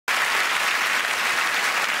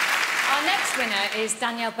Our next winner is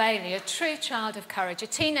Danielle Bailey, a true child of courage, a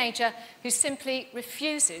teenager who simply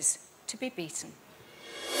refuses to be beaten.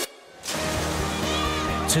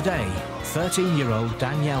 Today, 13-year-old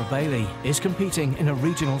Danielle Bailey is competing in a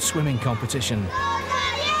regional swimming competition.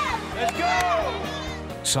 Let's go!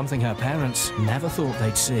 Something her parents never thought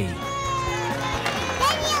they'd see.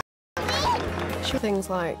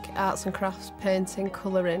 Things like arts and crafts, painting,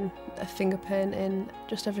 colouring, finger painting,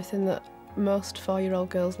 just everything that most 4-year-old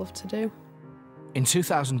girls love to do. In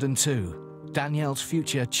 2002, Danielle's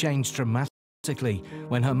future changed dramatically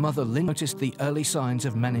when her mother Lynn noticed the early signs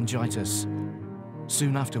of meningitis.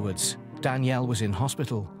 Soon afterwards, Danielle was in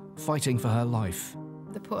hospital, fighting for her life.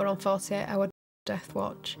 They put her on 48-hour death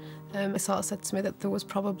watch. It sort of said to me that there was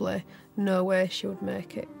probably no way she would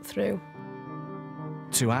make it through.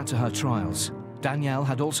 To add to her trials, Danielle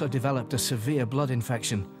had also developed a severe blood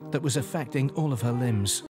infection that was affecting all of her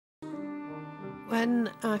limbs. When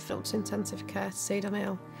I fell to intensive care to see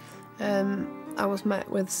Danielle, I was met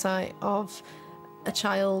with the sight of a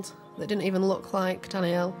child that didn't even look like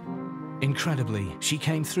Danielle. Incredibly, she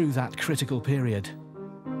came through that critical period,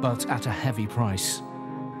 but at a heavy price.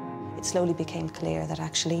 It slowly became clear that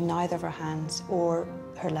actually neither of her hands or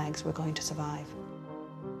her legs were going to survive.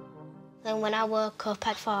 Then when I woke up,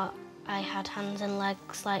 I thought I had hands and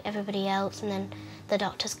legs like everybody else, and then the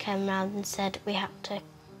doctors came round and said we had to,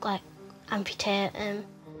 like, amputate him.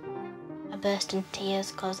 I burst into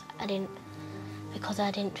tears because I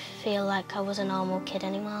didn't feel like I was a normal kid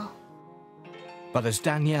anymore. But as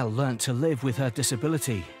Danielle learnt to live with her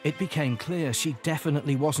disability, it became clear she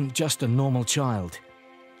definitely wasn't just a normal child.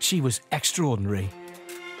 She was extraordinary.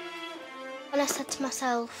 When I said to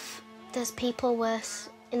myself, there's people worse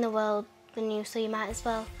in the world than you, so you might as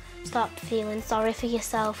well stop feeling sorry for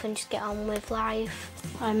yourself and just get on with life.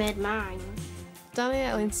 I made mine.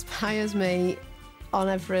 Danielle inspires me on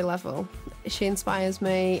every level. She inspires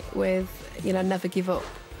me with, you know, never give up,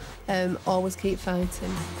 always keep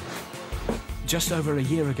fighting. Just over a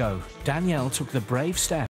year ago, Danielle took the brave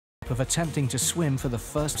step of attempting to swim for the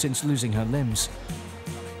first since losing her limbs.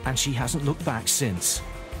 And she hasn't looked back since.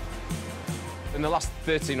 In the last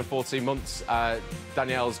 13 or 14 months,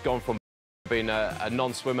 Danielle's gone from being a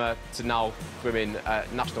non-swimmer to now swimming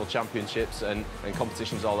national championships and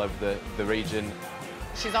competitions all over the region.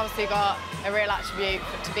 She's obviously got a real attribute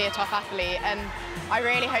to be a top athlete, and I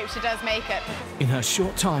really hope she does make it. In her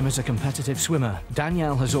short time as a competitive swimmer,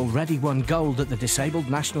 Danielle has already won gold at the Disabled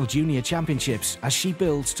National Junior Championships as she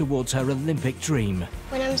builds towards her Olympic dream.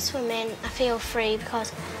 When I'm swimming, I feel free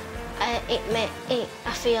because I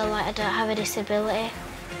feel like I don't have a disability.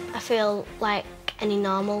 I feel like any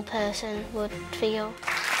normal person would feel.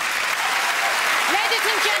 Ladies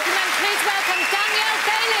and gentlemen, please welcome Danielle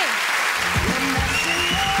Bailey.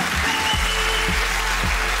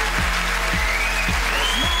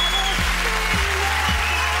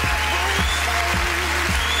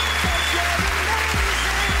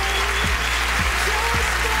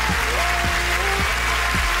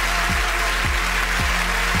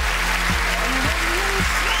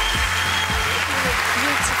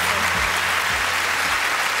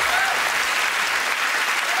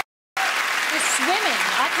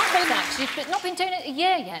 You've not been doing it a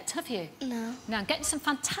year yet, have you? No. Now, getting some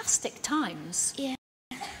fantastic times. Yeah.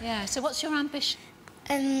 Yeah, so what's your ambition?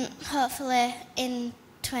 Hopefully in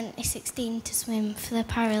 2016 to swim for the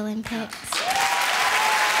Paralympics.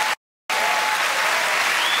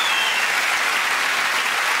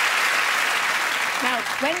 Now,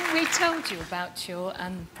 when we told you about your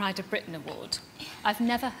Pride of Britain award, I've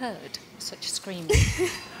never heard such screaming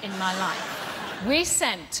in my life. We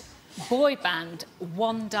sent boy band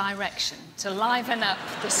One Direction to liven up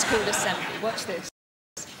the school assembly. Watch this.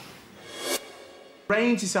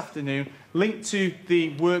 Arranged this afternoon, linked to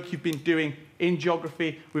the work you've been doing in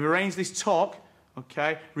geography. We've arranged this talk,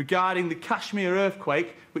 okay, regarding the Kashmir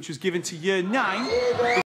earthquake, which was given to Year 9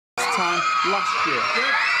 this time last year.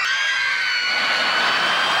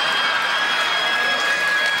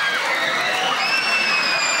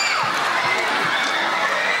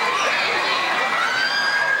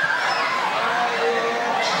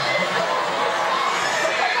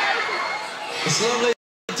 It's lovely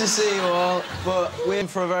to see you all, but we're in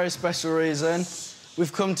for a very special reason.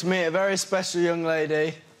 We've come to meet a very special young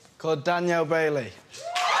lady called Danielle Bailey.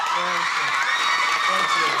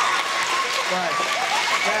 Right,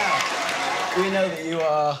 now, we know that you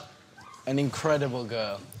are an incredible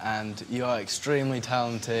girl and you are extremely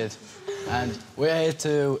talented, and we're here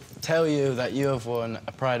to tell you that you have won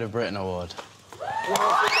a Pride of Britain award.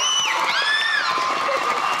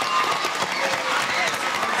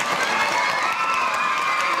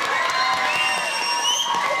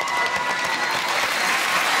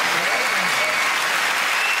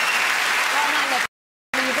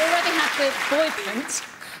 disappointment.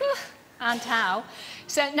 And how.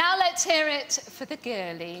 So now let's hear it for the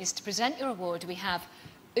girlies. To present your award, we have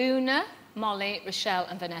Una, Molly, Rochelle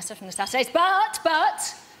and Vanessa from the Saturdays.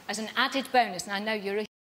 But, as an added bonus, and I know you're a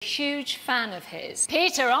huge fan of his,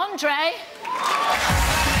 Peter Andre.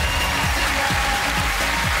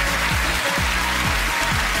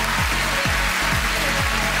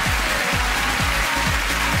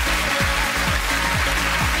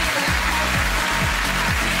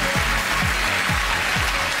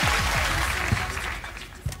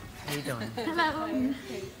 How you doing? Hello.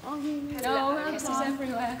 Oh, kisses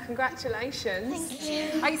everywhere. Congratulations.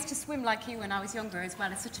 Thank you. I used to swim like you when I was younger as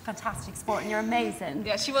well. It's such a fantastic sport and you're amazing.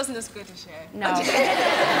 Yeah, she wasn't as good as you. No.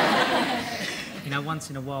 You know, once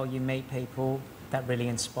in a while you meet people that really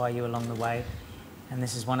inspire you along the way. And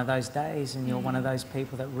this is one of those days, and you're one of those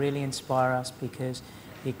people that really inspire us because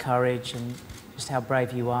your courage and just how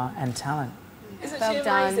brave you are and talent. Isn't she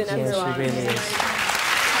amazing, everyone? Yes, she really is.